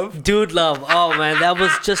 Dude Love. Dude Love. Oh man, that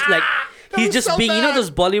was just like he's was just so being. You know bad.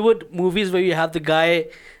 those Bollywood movies where you have the guy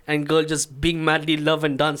and girl just being madly in love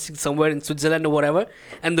and dancing somewhere in Switzerland or whatever,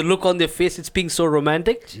 and the look on their face, it's being so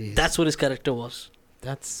romantic. Jeez. That's what his character was.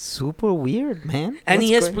 That's super weird, man. And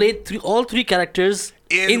he What's has going- played all three characters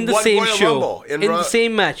in the one same Royal show, Rumble, in the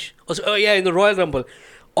same match. In the Royal Rumble.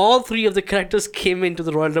 All three of the characters came into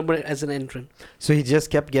the Royal Rumble as an entrant. So he just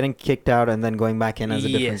kept getting kicked out and then going back in as a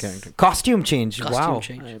different Yes. character. Costume change. Costume Wow.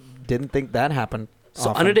 change. I didn't think that happened. So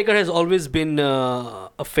often. Undertaker has always been a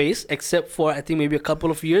face, except for I think maybe a couple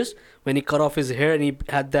of years when he cut off his hair and he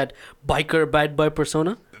had that biker bad boy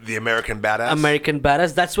persona, The American Badass. American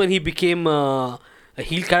Badass. That's when he became a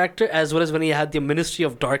heel character, as well as when he had the Ministry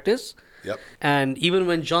of Darkness. Yep. And even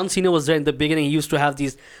when John Cena was there in the beginning, he used to have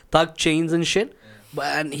these thug chains and shit,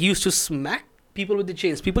 and he used to smack people with the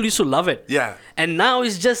chains. People used to love it. Yeah. And now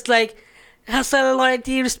it's just like, hustle,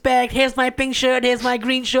 loyalty, respect. Here's my pink shirt. Here's my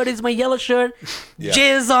green shirt. Here's my yellow shirt. Yeah.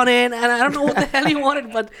 Jizz on it. And I don't know what the hell he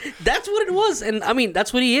wanted, but that's what it was. And I mean,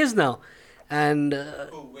 that's what he is now. And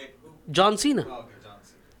Who? John Cena. Oh, okay,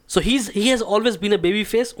 Johnson. So he has always been a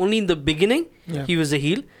babyface. Only in the beginning, Yeah. he was a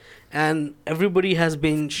heel. And everybody has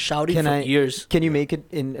been shouting Can for I- years. Can you make it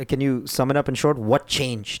in? Can you sum it up in short? What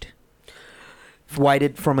changed? Why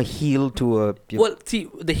did from a heel to a? Well, see,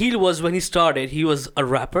 the heel was when he started, he was a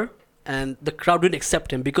rapper. And the crowd didn't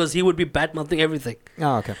accept him because he would be bad-mouthing everything.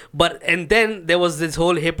 Oh, okay. And then there was this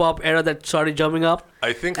whole hip-hop era that started jumping up.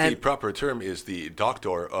 I think the And- proper term is the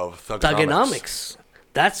doctor of thugonomics. Thugonomics.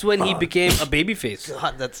 That's when he became a babyface.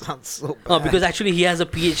 God, that sounds so bad. Oh, because actually he has a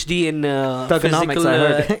PhD in Thugonomics, physical, I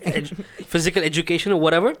heard. physical education or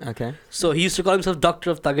whatever. Okay. So he used to call himself Doctor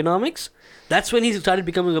of Thugonomics. That's when he started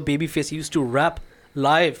becoming a babyface. He used to rap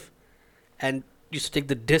live and used to take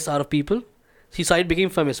the diss out of people. He started becoming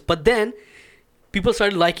famous. But then people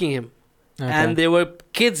started liking him. Okay. And there were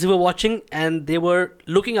kids who were watching and they were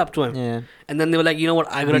looking up to him. Yeah. And then they were like, you know what,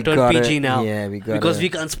 I'm going We to turn gotta- PG now. yeah, we gotta- Because we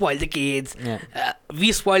can't spoil the kids. Yeah.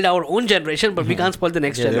 We spoiled our own generation, but we can't spoil the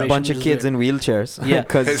next Yeah, there are generation. a bunch of which is kids there. in wheelchairs. Yeah.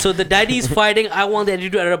 'Cause- So the daddy's fighting, I want the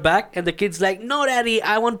Attitude Era back. And the kid's like, no, daddy,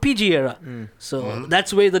 I want PG era. So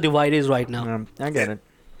that's where the divide is right now. I get it.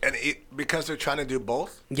 And because they're trying to do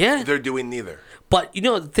both, Yeah. they're doing neither. But, you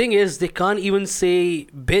know, the thing is, they can't even say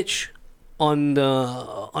bitch on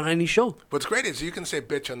any show. What's great is you can say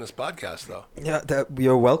bitch on this podcast, though. Yeah,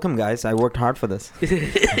 you're welcome, guys. I worked hard for this.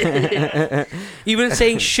 Even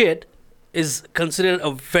saying shit is considered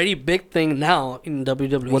a very big thing now in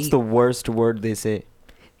WWE. What's the worst word they say?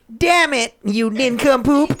 Damn it, you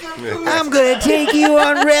nincompoop. I'm going to take you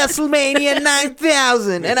on WrestleMania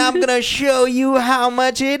 9000 and I'm going to show you how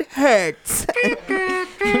much it hurts.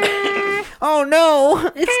 Oh no,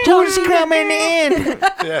 who's coming in?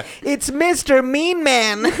 Yeah. It's Mr. Mean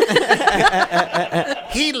Man.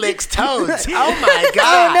 He licks toads. Oh my Oh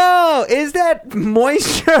god. no, is that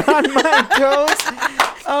moisture on my toes?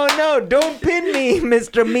 Oh no, don't pin me,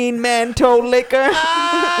 Mr. Mean Man Toe Licker.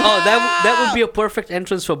 Oh, that would be a perfect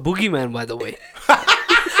entrance for Boogeyman, by the way.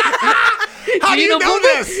 How do you know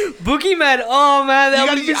this? Boogeyman. Oh man, that You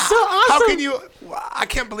would gotta- be so awesome. How can you? I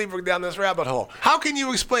can't believe we're down this rabbit hole. How can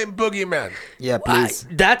you explain Boogeyman? Yeah, please.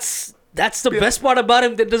 That's the best part about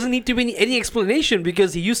him. There doesn't need to be any explanation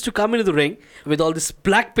because he used to come into the ring with all this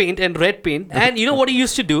black paint and red paint. And you know what he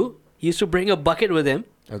used to do? He used to bring a bucket with him.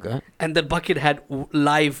 Okay. And that bucket had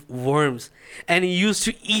live worms. And he used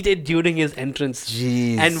to eat it during his entrance.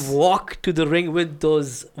 Jeez. And walk to the ring with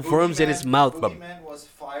those worms in his mouth. Boogeyman was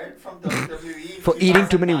fired from WWE For eating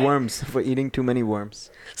too many 2009. worms. For eating too many worms.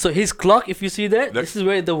 So his clock, if you see there, Look. this is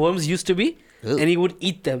where the worms used to be. Ew. And he would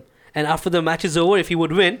eat them. And after the match is over, if he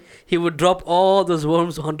would win, he would drop all those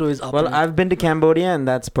worms onto his upper Well, lip. I've been to Cambodia and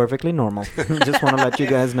that's perfectly normal. Just want to let you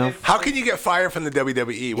guys know. How can you get fired from the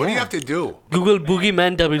WWE? What do you Yeah. have to do? Google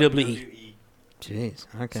Boogeyman WWE. Jeez.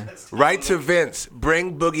 Okay. Write to Vince.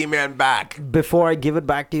 Bring Boogeyman back. Before I give it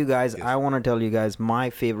back to you guys, I want to tell you guys my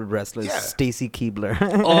favorite wrestler is Yeah. Stacy Keibler.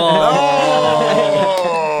 Oh.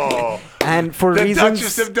 Oh. And for The reasons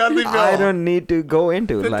Duchess of Dudleyville. I don't need to go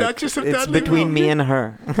into. The like, Duchess of it's Dudleyville. between me and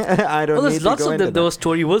her. I don't Well, need there's to lots go of into them. There that. was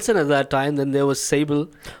Tori Wilson at that time. Then there was Sable.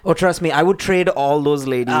 Oh, trust me, I would trade all those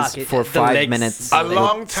ladies Okay, for the 5 legs. minutes. A with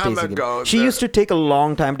long time Stacey ago, Keebler. She the- used to take a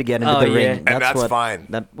long time to get into Oh, the yeah. ring. And that's fine.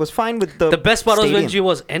 That was fine with the The best part was when stadium. she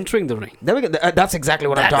was entering the ring. There we go. That's exactly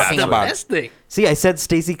what I'm That's talking the about. best thing. See, I said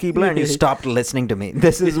Stacey Keebler and you stopped listening to me.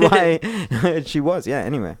 This is why she was. Yeah,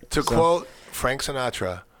 anyway. To So- quote Frank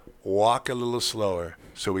Sinatra, walk a little slower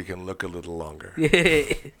so we can look a little longer.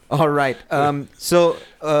 All right.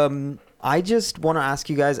 I just want to ask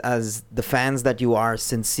you guys, as the fans that you are,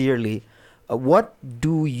 sincerely, what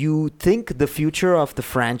do you think the future of the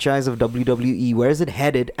franchise of WWE? Where is it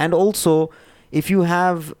headed? And also, if you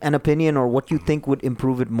have an opinion or what you think would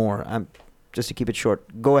improve it more, just to keep it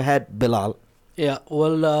short, go ahead, Bilal. Yeah,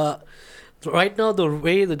 well, right now the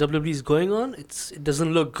way the WWE is going on, it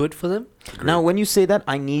doesn't look good for them. Now, when you say that,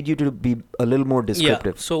 I need you to be a little more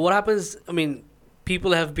descriptive. Yeah. So what happens? I mean,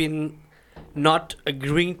 people have been not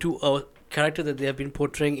agreeing to a character that they have been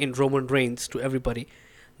portraying in Roman Reigns to everybody.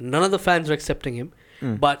 None of the fans are accepting him,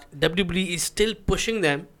 but WWE is still pushing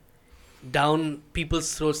them down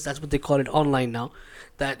people's throats. That's what they call it online now.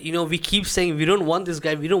 That, you know, we keep saying we don't want this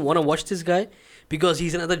guy, we don't want to watch this guy because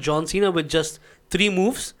he's another John Cena with just 3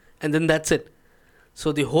 moves and then that's it.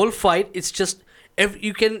 So the whole fight, it's just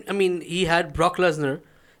he had Brock Lesnar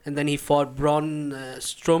and then he fought Braun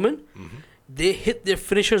Strowman. They hit their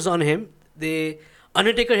finishers on him.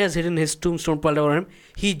 Undertaker has hidden his tombstone pile on him.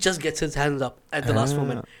 He just gets his hands up at the last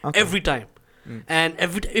moment okay. every time. And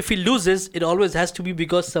if he loses, it always has to be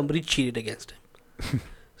because somebody cheated against him.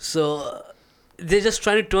 So they're just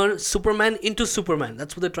trying to turn Superman into Superman.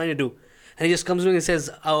 That's what they're trying to do. And he just comes in and says,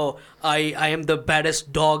 "Oh, I am the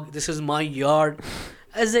baddest dog. This is my yard."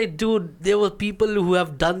 I say, dude, there were people who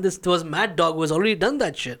have done this. There was Mad Dog who has already done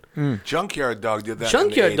that shit. Junkyard Dog did that.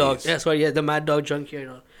 Junkyard in the Dog. 80s. Yeah, sorry, the Mad Dog Junkyard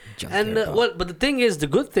Dog. But the thing is, the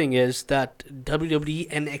good thing is that WWE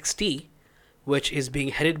NXT, which is being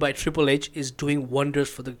headed by Triple H, is doing wonders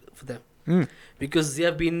for them. Because they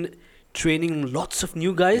have been training lots of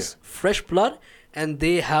new guys, fresh blood, and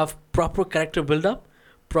they have proper character build-up,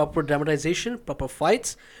 proper dramatization, proper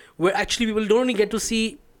fights, where actually people don't only get to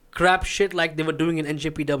see crap shit like they were doing in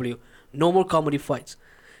NJPW. No more comedy fights.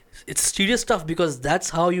 It's serious stuff because that's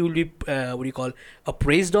how you will be,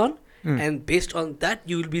 appraised on. And based on that,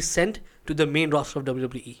 you will be sent to the main roster of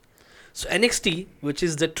WWE. So NXT, which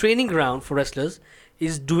is the training ground for wrestlers,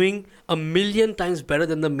 is doing 1,000,000 times better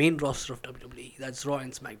than the main roster of WWE. That's Raw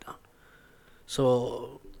and SmackDown.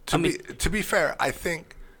 So, To be fair, I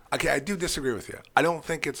think, I do disagree with you. I don't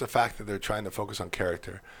think it's a fact that they're trying to focus on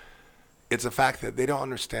character. It's a fact that they don't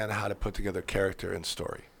understand how to put together character and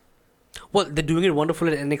story. well, they're doing it wonderful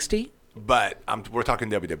at NXT. But we're talking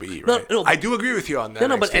WWE, right? No, I do agree with you on that.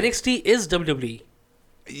 No, but NXT is WWE.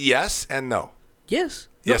 Yes and no. Yes.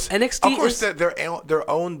 Yes. No, NXT of course, is... they're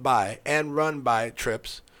owned by and run by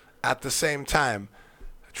Trips. At the same time,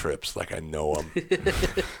 Trips, like I know them.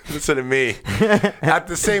 Listen to me. At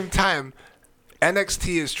the same time,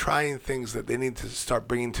 NXT is trying things that they need to start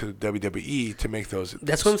bringing to WWE to make those.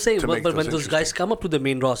 That's what I'm saying. to But make when those guys interesting. come up to the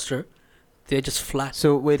main roster, they're just flat.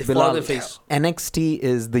 So wait, They fall on Bilal, their face. NXT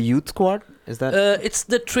is the youth squad? Is that? It's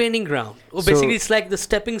the training ground. So- Basically, it's like the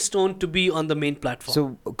stepping stone to be on the main platform.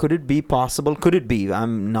 So could it be possible? Could it be?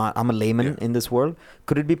 I'm a layman in this world.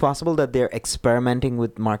 Could it be possible that they're experimenting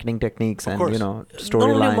with marketing techniques and course. not only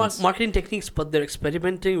storylines? marketing techniques, but they're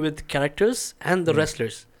experimenting with characters and the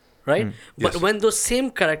wrestlers, right? But Yes. when those same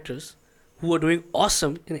characters who are doing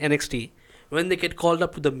awesome in NXT, when they get called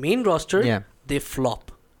up to the main roster, they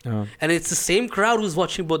flop. Oh. And it's the same crowd who's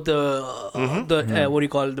watching both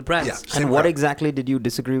the brands. Yeah, same And what crowd. exactly did you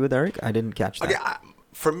disagree with, Eric? I didn't catch that. Okay,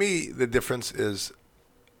 for me, the difference is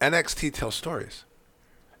NXT tells stories,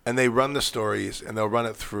 and they run the stories, and they'll run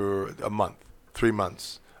it through a month, 3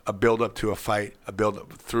 months, a build up to a fight, a build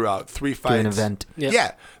up throughout 3 fights, To an event. Yeah.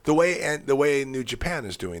 Yeah, the way New Japan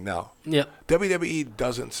is doing now. Yeah. WWE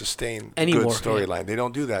doesn't sustain Anymore, good storyline. They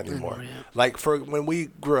don't do that anymore. Anymore, yeah. Like for when we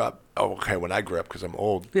grew up. Oh, okay, when I grew up because I'm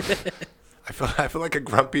old. I feel like a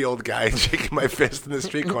grumpy old guy shaking my fist in the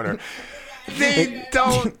street corner. They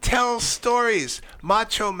don't tell stories.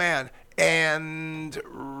 Macho Man and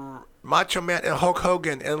Hulk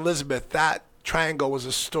Hogan and Elizabeth, that triangle was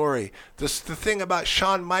a story. The thing about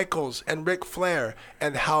Shawn Michaels and Ric Flair,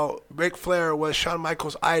 and how Ric Flair was Shawn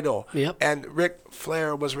Michaels' idol, and Ric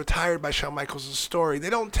Flair was retired by Shawn Michaels' story.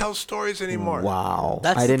 They don't tell stories anymore. Wow.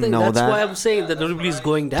 That's I the didn't thing. know That's that. why I'm saying that WWE is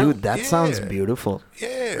going down. Dude, that sounds beautiful.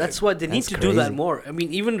 Yeah. That's why they need That's to do that crazy. more. I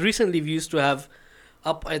mean, even recently we used to have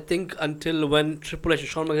up, I think, until when Triple H and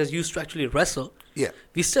Shawn Michaels used to actually wrestle, Yeah.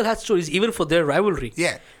 we still had stories, even for their rivalry.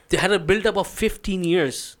 Yeah. They had a build-up of 15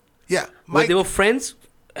 years. Yeah. Where they were friends,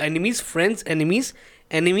 enemies,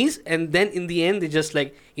 enemies, and then in the end, they just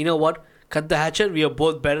like, you know what? Cut the hatchet, we are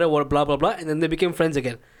both better, or blah, blah, blah. And then they became friends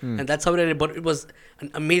again. And that's how it ended. But it was an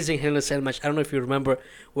amazing Hell in a Cell match. I don't know if you remember,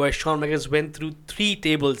 where Shawn Michaels went through 3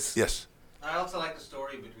 tables. Yes. I also like the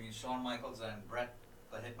story between Shawn Michaels and Bret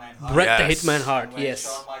the Hitman Hart. Bret the Yes. Hitman Hart, And when yes.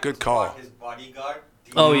 Shawn Michaels Good call. fought his bodyguard.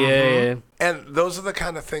 Oh, yeah. And those are the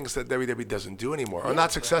kind of things that WWE doesn't do anymore, or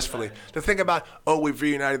not successfully. The thing about, oh, we've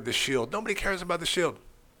reunited the Shield. Nobody cares about the Shield.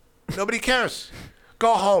 Nobody cares.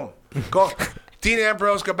 Go home. Go. Dean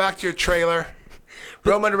Ambrose, go back to your trailer.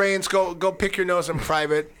 Roman Reigns, go pick your nose in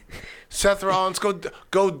private. Seth Rollins,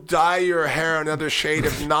 go dye your hair another shade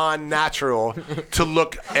of non-natural to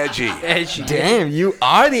look edgy. Edgy. Damn, you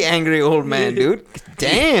are the angry old man, dude.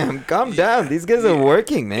 Damn, calm down. These guys are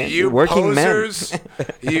working, man. You working posers.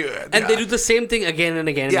 And they do the same thing again and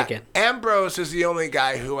again and again. Ambrose is the only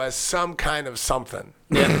guy who has some kind of something.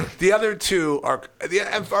 Yeah. The other two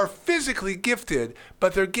are physically gifted,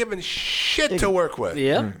 but they're given shit to work with.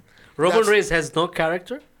 Yeah. Roman That's- Reigns has no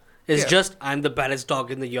character. It's Yeah. just, I'm the baddest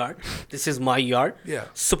dog in the yard. This is my yard. Yeah.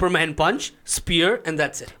 Superman punch, spear, and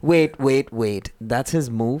that's it. Wait. That's his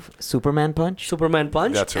move? Superman punch? Superman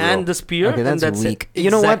punch That's a and roll. the spear, Okay, and that's that's weak. it.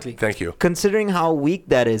 You know what? Exactly. Thank you. Considering how weak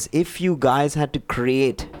that is, if you guys had to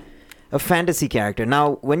create a fantasy character.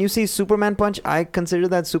 Now, when you see Superman punch, I consider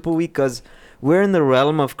that super weak because we're in the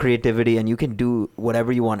realm of creativity and you can do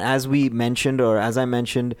whatever you want. As we mentioned, or as I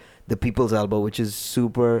mentioned, the people's elbow, which is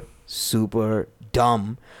super, super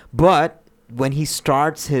dumb. But when he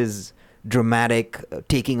starts his dramatic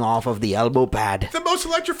taking off of the elbow pad, The most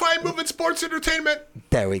electrifying move in sports entertainment.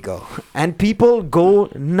 there we go. And people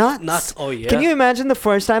go nuts. Nuts. Oh, yeah. Can you imagine the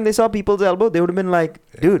first time they saw people's elbow? They would have been like,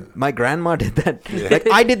 dude, my grandma did that. Like,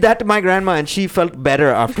 I did that to my grandma and she felt better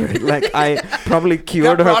after it. Like, I probably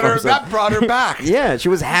cured her from something. That brought her back. Yeah, she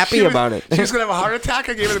was happy She was- about it. She was going to have a heart attack.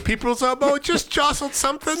 I gave her the people's elbow. It just jostled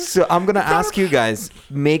something. So I'm going to ask you guys,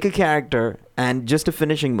 make a character and just a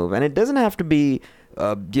finishing move. And it doesn't have to be,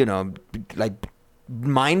 like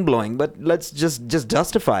mind-blowing, but let's just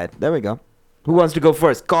justify it. There we go. Who wants to go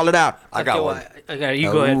first? Call it out. I got Okay, one. well, okay,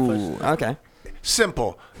 you go ahead Ooh, first. Okay.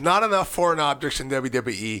 Simple. Not enough foreign objects in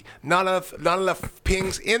WWE. Not enough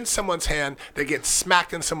pings in someone's hand that get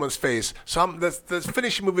smacked in someone's face. So the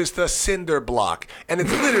finishing move is the cinder block, and it's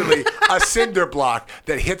literally a cinder block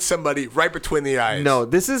that hits somebody right between the eyes. No,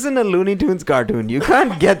 this isn't a Looney Tunes cartoon. You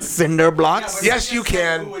can't get cinder blocks. Yes, you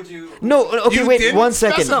can. Who would you? No, okay, You wait didn't 1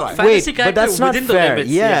 second. specify. Wait, Fantasy but that's character not within the fair. limits.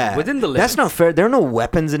 Yeah, Yeah, within the That's limits. not fair. There are no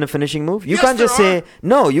weapons in a finishing move. You Yes, can't just there say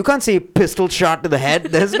no. You can't say pistol shot to the head.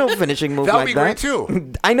 There's no finishing move That would like be that. great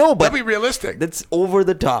too. I know, but That'd be realistic. that's over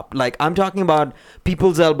the top. Like I'm talking about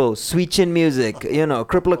people's elbow, sweet chin music,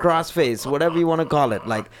 cripple across face, whatever you want to call it.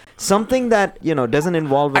 Like something that doesn't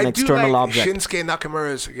involve an I external do like object. Shinsuke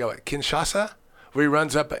Nakamura's Kinshasa, where he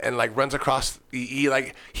runs up and runs across. He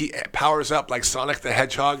powers up like Sonic the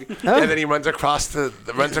Hedgehog, Oh. and then he runs across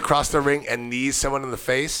the ring and knees someone in the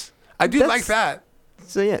face. I do That's- like that.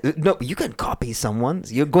 So yeah, no, you can copy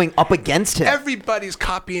someone's. You're going up against him. Everybody's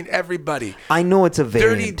copying everybody. I know it's a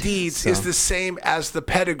variant. Dirty Deeds so- is the same as the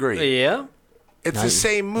pedigree. Yeah. It's the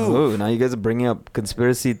same Oh, move. now you guys are bringing up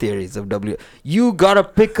conspiracy theories of W. You gotta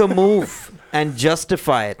pick a move and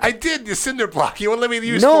justify it. I did the cinder block. You won't let me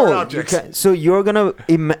use foreign No, you objects. can't. So you're gonna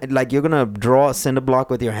you're gonna draw a cinder block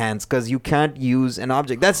with your hands because you can't use an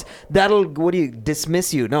object. That'll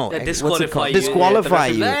dismiss you. No, what's it Disqualify called? you. Disqualify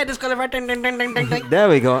you. Disqualify. Ding, ding, ding, ding, ding, ding. There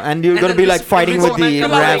we go. And you're And gonna then be like fighting with the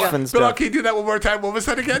Bilal, ref and Bilal, stuff. can you do that one more time? What was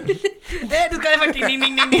that again? Disqualify. Ding, ding,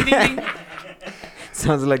 ding, ding, ding, ding, ding.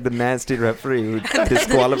 Sounds like the nasty referee who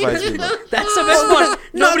disqualifies people. That's the best part.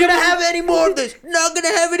 Not gonna have any more of this. Not gonna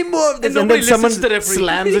have any more of this. And nobody then someone listens to the referee.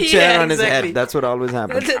 slams a chair Yeah, on his exactly. head. That's what always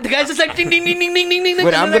happens. The guy's just like ding, ding, ding, ding, ding, ding, ding.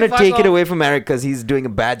 But I'm and gonna like, take fuck it off. away from Eric because he's doing a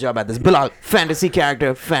bad job at this. Bilal, fantasy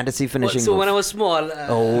character, fantasy finishing. So move. when I was small,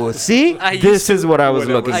 Oh, see? I used This to- is what I was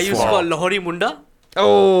looking I used to for. call Lahori Munda.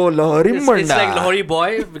 Oh, Lahori It's like Munda. Lahori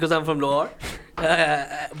boy because I'm from Lahore.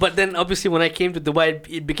 But then obviously when I came to Dubai,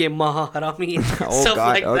 it became Maha Harami and Oh, stuff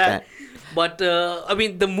God, like okay. that. But I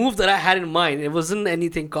mean, the move that I had in mind, it wasn't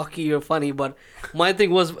anything cocky or funny. But my thing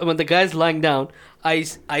was when the guy's lying down, I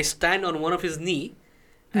stand on one of his knee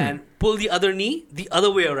and pull the other knee the other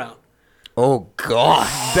way around. Oh, God.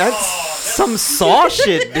 That's some saw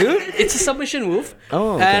shit, dude. It's a submission move.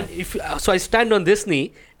 Oh, okay. And so I stand on this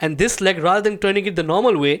knee and this leg, rather than turning it the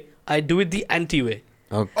normal way, I do it the anti way.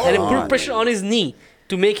 Oh, And it put God. pressure on his knee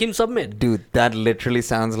to make him submit. Dude, that literally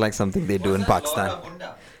sounds like something they do in Pakistan.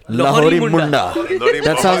 Lahori Lahori Munda.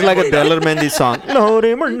 That sounds like a Dalar Mehndi song.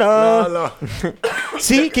 Lahori Munda.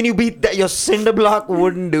 See, can you beat that? Your cinder block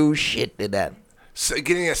wouldn't do shit to that. So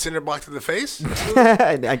getting a cinder block to the face?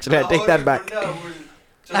 Actually, I take that back.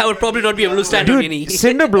 I would probably not be able to stand on any. Dude,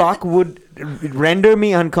 cinder block would render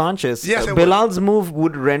me unconscious. Yes, it Bilal's move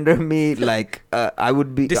would render me like I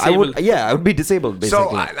would be Disabled. I would be disabled basically.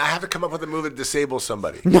 So I have to come up with a move that disables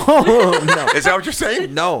somebody. no. Is that what you're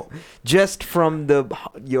saying? No, just from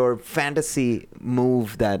your fantasy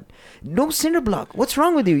move that no cinder block. What's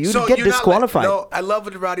wrong with you? You'd get you're not disqualified. no, I love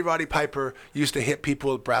when Roddy Piper used to hit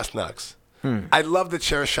people with brass knucks. I love the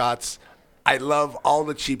chair shots. I love all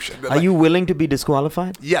the cheap shit. Are you willing to be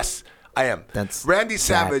disqualified? Yes, I am. That's Randy bad.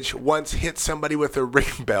 Savage once hit somebody with a ring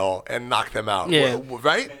bell and knocked them out. Yeah.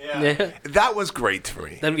 Right? Yeah. That was great for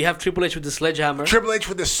me. Then we have Triple H with the sledgehammer. Triple H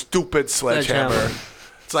with a stupid sledgehammer.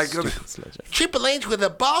 It's like Triple H with a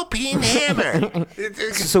ball peen hammer.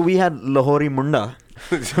 So we had Lahori Munda.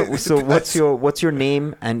 So what's your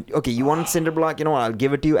name? And okay, you want cinder block? You know what? I'll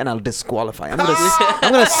give it to you, and I'll disqualify. I'm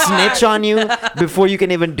gonna snitch on you before you can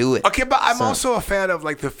even do it. Okay, but I'm also a fan of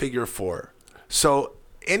like the figure four. So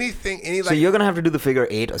So you're gonna have to do the figure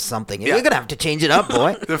 8 or something. You're gonna have to change it up,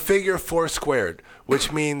 boy. the figure 4 squared,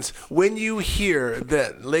 which means when you hear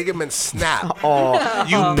the ligament snap, pull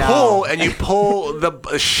and you pull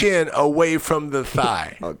the shin away from the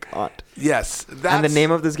thigh. Oh God. Yes, And the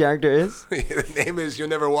name of this character is? the name is You'll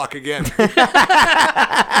Never Walk Again.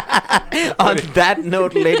 On that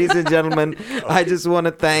note, ladies and gentlemen, I just want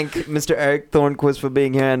to thank Mr. Erik Thornquist for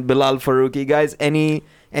being here and Bilal Farooqi. Guys, any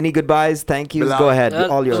goodbyes? Thank you. Bilal. Go ahead.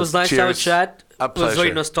 All yours. It was nice to have a Cheers. chat. A It was very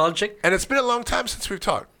pleasure. nostalgic. And it's been a long time since we've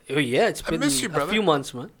talked. Oh yeah, it's been miss you, a brother. few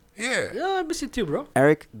months, man. Yeah. Yeah, I miss you too, bro.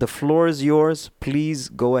 Erik, the floor is yours. Please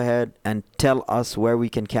go ahead and tell us where we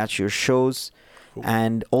can catch your shows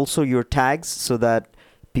and also your tags so that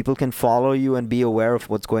people can follow you and be aware of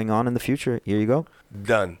what's going on in the future. Here you go.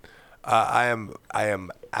 Done. I am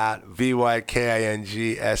at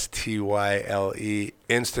VYKINGSTYLE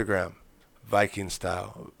Instagram, Viking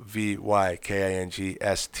style,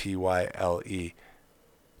 VYKINGSTYLE.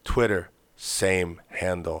 Twitter, same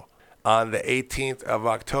handle. On the 18th of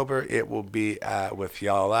October, it will be with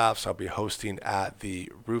Yalla Laughs. I'll be hosting at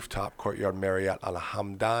the Rooftop Courtyard Marriott Al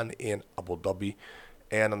Hamdan in Abu Dhabi.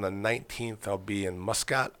 And on the 19th, I'll be in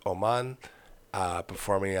Muscat, Oman,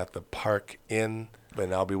 performing at the Park Inn.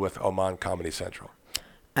 And I'll be with Oman Comedy Central.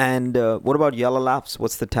 And what about Yalla Laps?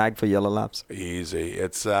 What's the tag for Yalla Laps? Easy.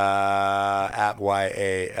 It's at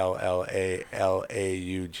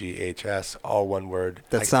YALLALAUGHS, all one word.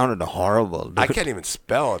 That sounded horrible. Dude. I can't even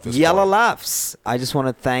spell it. Yalla Laughs. I just want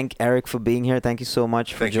to thank Erik for being here. Thank you so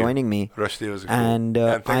much for Thank you. joining me. Rushdie was cool. And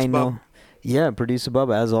thanks, I know, Bob. yeah, Producer Bub,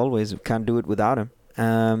 as always, can't do it without him.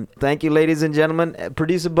 Thank you, ladies and gentlemen.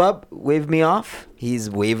 Producer Bub, wave me off. He's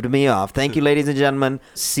waved me off. Thank you, ladies and gentlemen.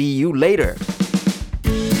 See you later.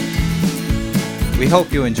 We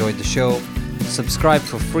hope you enjoyed the show. Subscribe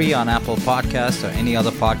for free on Apple Podcasts or any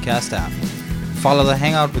other podcast app. Follow the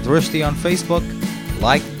Hangout with Rushdie on Facebook.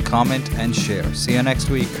 Like, comment, and share. See you next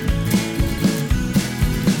week.